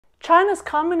China's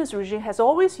communist regime has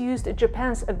always used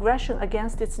Japan's aggression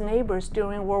against its neighbors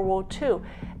during World War II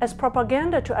as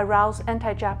propaganda to arouse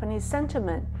anti-Japanese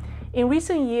sentiment. In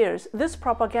recent years, this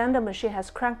propaganda machine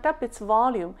has cranked up its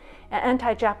volume, and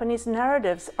anti-Japanese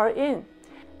narratives are in.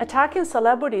 Attacking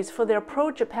celebrities for their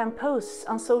pro-Japan posts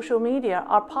on social media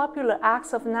are popular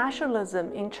acts of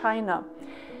nationalism in China.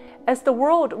 As the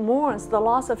world mourns the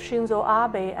loss of Shinzo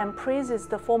Abe and praises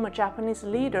the former Japanese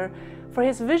leader for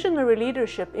his visionary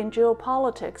leadership in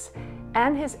geopolitics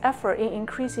and his effort in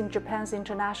increasing Japan's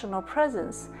international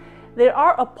presence, they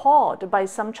are appalled by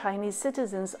some Chinese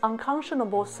citizens'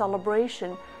 unconscionable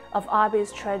celebration of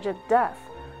Abe's tragic death.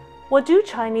 What do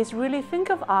Chinese really think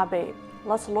of Abe?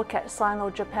 Let's look at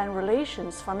Sino-Japan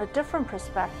relations from a different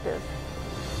perspective.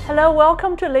 Hello,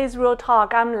 welcome to Lei's Real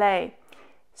Talk. I'm Lei.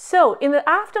 So, in the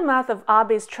aftermath of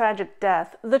Abe's tragic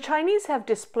death, the Chinese have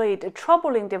displayed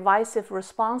troubling divisive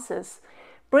responses.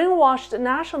 Brainwashed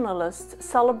nationalists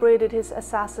celebrated his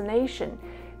assassination.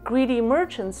 Greedy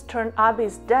merchants turned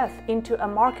Abe's death into a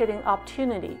marketing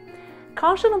opportunity.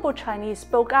 Conscionable Chinese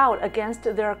spoke out against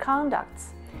their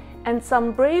conducts. And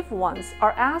some brave ones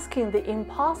are asking the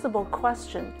impossible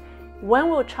question, when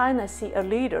will China see a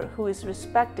leader who is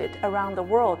respected around the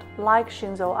world like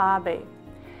Shinzo Abe?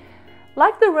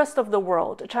 Like the rest of the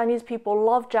world, Chinese people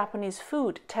love Japanese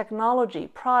food, technology,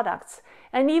 products,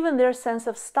 and even their sense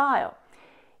of style.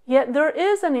 Yet there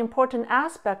is an important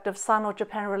aspect of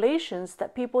Sino-Japan relations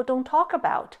that people don't talk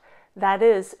about. That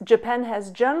is, Japan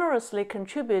has generously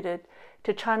contributed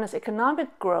to China's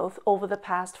economic growth over the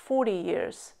past 40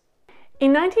 years.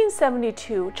 In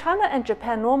 1972, China and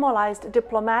Japan normalized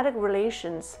diplomatic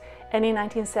relations, and in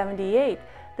 1978,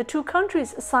 the two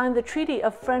countries signed the Treaty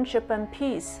of Friendship and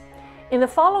Peace. In the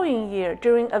following year,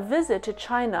 during a visit to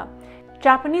China,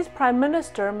 Japanese Prime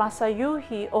Minister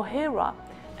Masayuki Ohara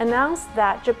announced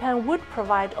that Japan would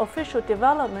provide official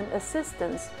development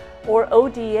assistance, or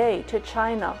ODA, to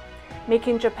China,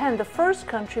 making Japan the first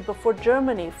country before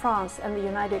Germany, France, and the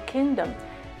United Kingdom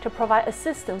to provide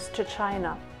assistance to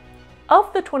China.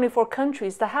 Of the 24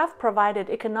 countries that have provided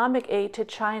economic aid to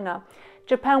China,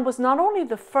 Japan was not only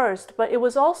the first, but it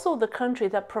was also the country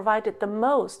that provided the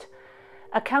most,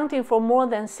 accounting for more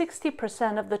than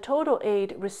 60% of the total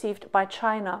aid received by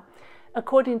China,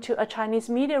 according to a Chinese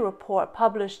media report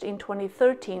published in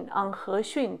 2013 on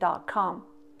Hexun.com.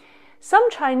 Some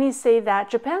Chinese say that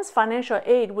Japan's financial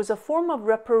aid was a form of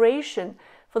reparation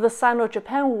for the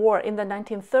Sino-Japan War in the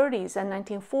 1930s and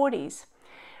 1940s.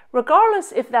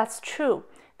 Regardless if that's true,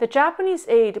 the Japanese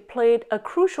aid played a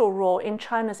crucial role in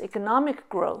China's economic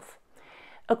growth.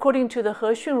 According to the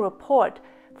Hexun report,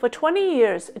 for 20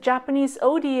 years, Japanese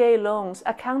ODA loans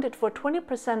accounted for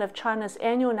 20% of China's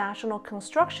annual national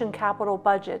construction capital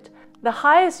budget, the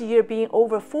highest year being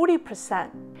over 40%.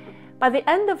 By the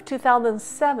end of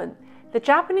 2007, the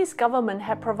Japanese government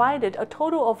had provided a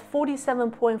total of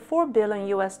 $47.4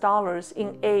 billion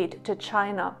in aid to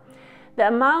China. The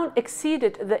amount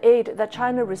exceeded the aid that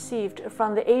China received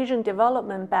from the Asian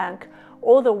Development Bank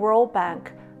or the World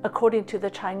Bank, according to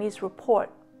the Chinese report.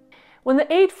 When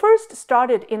the aid first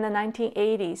started in the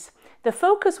 1980s, the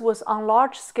focus was on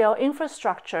large-scale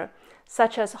infrastructure,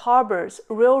 such as harbors,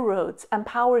 railroads, and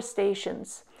power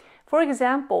stations. For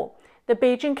example, the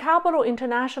Beijing Capital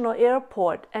International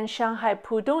Airport and Shanghai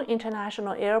Pudong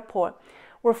International Airport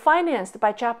were financed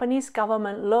by Japanese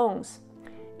government loans.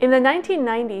 In the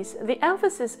 1990s, the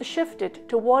emphasis shifted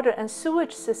to water and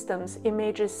sewage systems in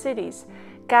major cities,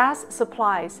 gas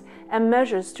supplies, and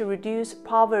measures to reduce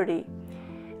poverty.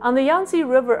 On the Yangtze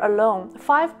River alone,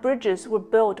 5 bridges were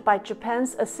built by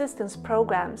Japan's assistance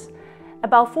programs.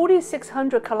 About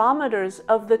 4,600 kilometers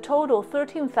of the total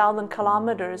 13,000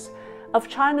 kilometers of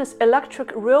China's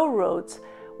electric railroads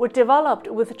were developed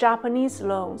with Japanese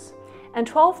loans, and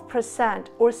 12%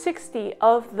 or 60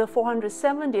 of the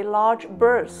 470 large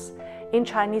berths in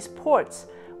Chinese ports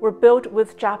were built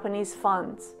with Japanese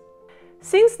funds.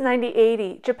 Since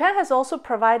 1980, Japan has also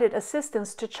provided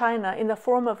assistance to China in the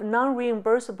form of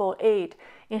non-reimbursable aid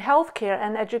in healthcare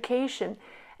and education,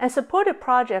 and supported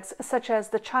projects such as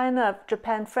the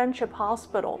China-Japan Friendship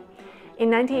Hospital.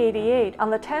 In 1988, on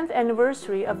the 10th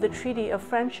anniversary of the Treaty of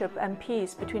Friendship and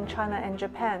Peace between China and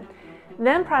Japan,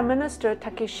 then Prime Minister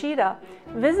Takeshita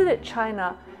visited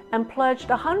China and pledged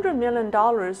 $100 million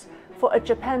for a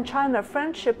Japan-China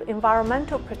Friendship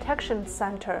Environmental Protection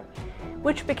Center,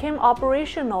 which became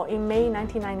operational in May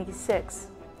 1996.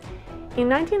 In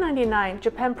 1999,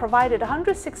 Japan provided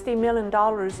 $160 million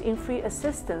in free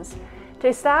assistance to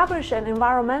establish an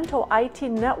environmental IT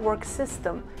network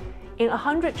system in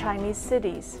 100 Chinese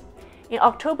cities. In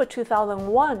October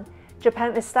 2001,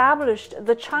 Japan established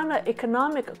the China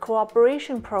Economic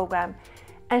Cooperation Program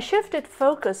and shifted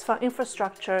focus from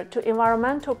infrastructure to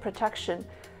environmental protection,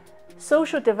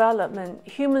 social development,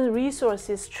 human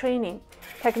resources training,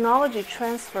 technology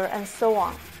transfer, and so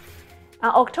on. On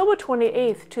October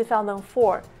 28,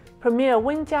 2004, Premier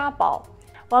Wen Jiabao,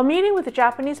 while meeting with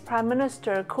Japanese Prime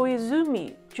Minister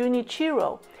Koizumi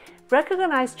Junichiro,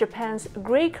 recognized Japan's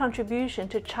great contribution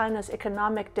to China's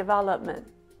economic development.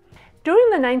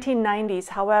 During the 1990s,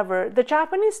 however, the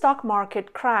Japanese stock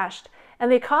market crashed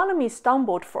and the economy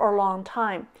stumbled for a long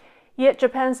time. Yet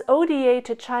Japan's ODA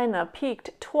to China peaked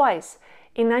twice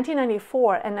in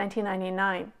 1994 and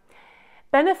 1999.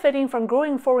 Benefiting from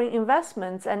growing foreign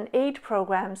investments and aid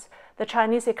programs, the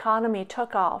Chinese economy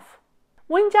took off.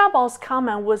 Wen Jiabao's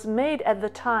comment was made at the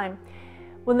time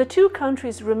when the two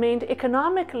countries remained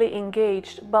economically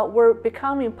engaged but were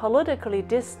becoming politically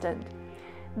distant.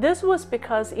 This was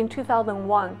because in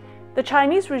 2001, the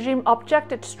Chinese regime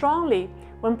objected strongly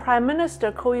when Prime Minister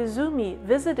Koizumi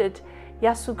visited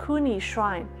Yasukuni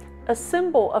Shrine, a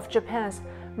symbol of Japan's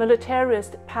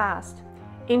militarist past.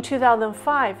 In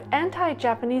 2005,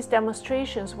 anti-Japanese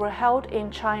demonstrations were held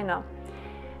in China.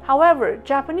 However,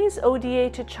 Japanese ODA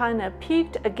to China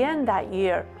peaked again that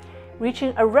year,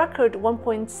 reaching a record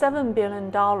 $1.7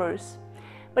 billion.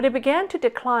 But it began to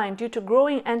decline due to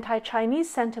growing anti-Chinese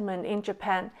sentiment in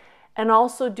Japan and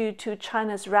also due to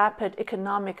China's rapid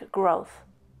economic growth.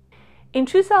 In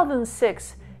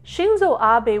 2006, Shinzo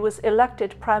Abe was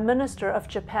elected Prime Minister of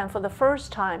Japan for the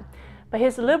first time, but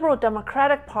his Liberal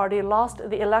Democratic Party lost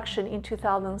the election in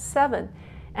 2007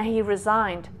 and he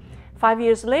resigned. 5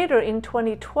 years later, in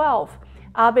 2012,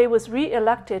 Abe was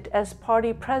re-elected as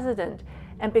party president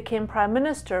and became Prime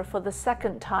Minister for the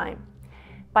second time.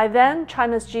 By then,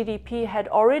 China's GDP had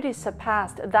already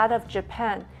surpassed that of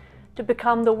Japan to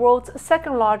become the world's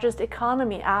second largest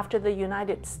economy after the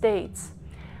United States.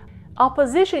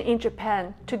 Opposition in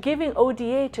Japan to giving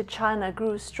ODA to China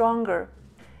grew stronger.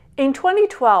 In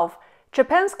 2012,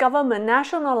 Japan's government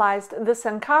nationalized the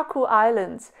Senkaku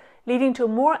Islands, leading to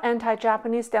more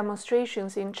anti-Japanese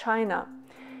demonstrations in China.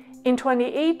 In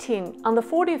 2018, on the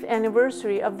 40th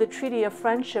anniversary of the Treaty of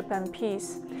Friendship and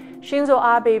Peace, Shinzo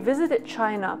Abe visited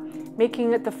China,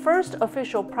 making it the first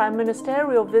official prime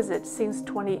ministerial visit since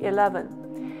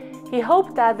 2011. He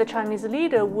hoped that the Chinese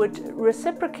leader would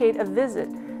reciprocate a visit,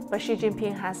 but Xi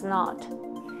Jinping has not.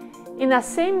 In that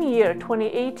same year,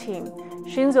 2018,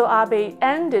 Shinzo Abe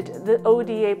ended the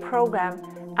ODA program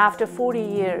after 40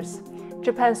 years.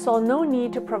 Japan saw no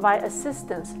need to provide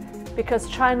assistance because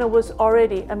China was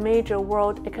already a major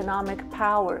world economic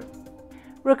power.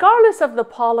 Regardless of the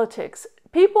politics,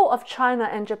 people of China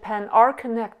and Japan are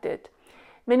connected.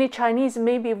 Many Chinese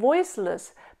may be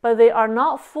voiceless, but they are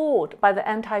not fooled by the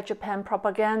anti-Japan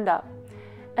propaganda.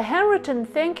 A handwritten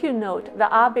thank you note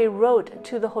that Abe wrote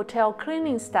to the hotel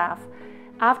cleaning staff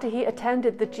after he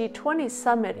attended the G20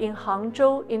 summit in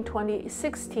Hangzhou in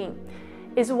 2016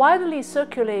 is widely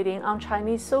circulating on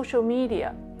Chinese social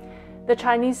media. The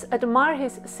Chinese admire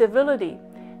his civility.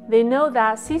 They know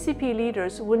that CCP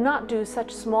leaders would not do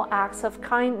such small acts of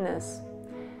kindness.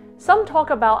 Some talk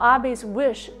about Abe's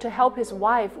wish to help his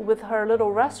wife with her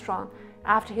little restaurant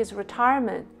after his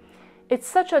retirement. It's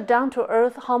such a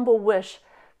down-to-earth, humble wish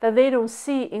that they don't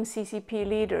see in CCP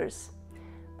leaders.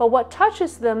 But what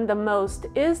touches them the most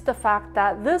is the fact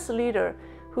that this leader,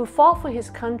 who fought for his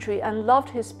country and loved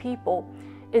his people,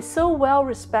 is so well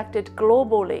respected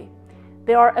globally.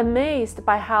 They are amazed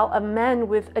by how a man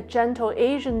with a gentle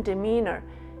Asian demeanor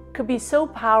could be so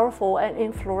powerful and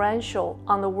influential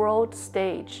on the world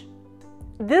stage.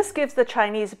 This gives the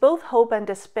Chinese both hope and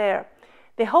despair.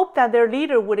 They hope that their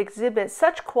leader would exhibit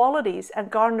such qualities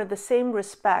and garner the same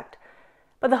respect.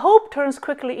 But the hope turns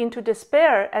quickly into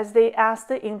despair as they ask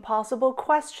the impossible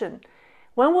question: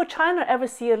 when will China ever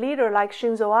see a leader like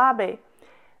Shinzo Abe?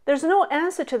 There's no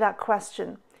answer to that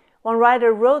question. One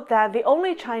writer wrote that the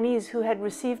only Chinese who had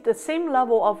received the same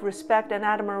level of respect and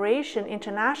admiration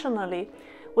internationally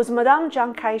was Madame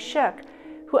Chiang Kai-shek,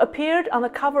 who appeared on the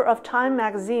cover of Time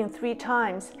magazine 3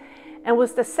 times and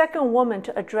was the second woman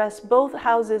to address both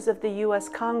houses of the U.S.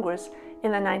 Congress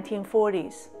in the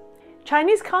 1940s.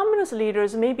 Chinese communist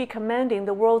leaders may be commanding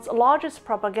the world's largest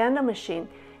propaganda machine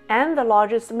and the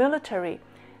largest military,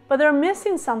 but they're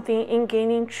missing something in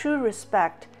gaining true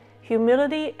respect,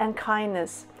 humility, and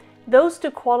kindness. Those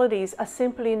two qualities are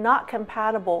simply not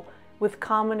compatible with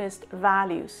communist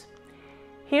values.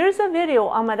 Here's a video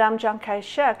on Madame Chiang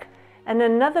Kai-shek and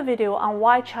another video on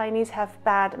why Chinese have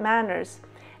bad manners.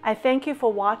 I thank you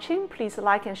for watching. Please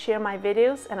like and share my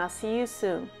videos, and I'll see you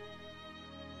soon.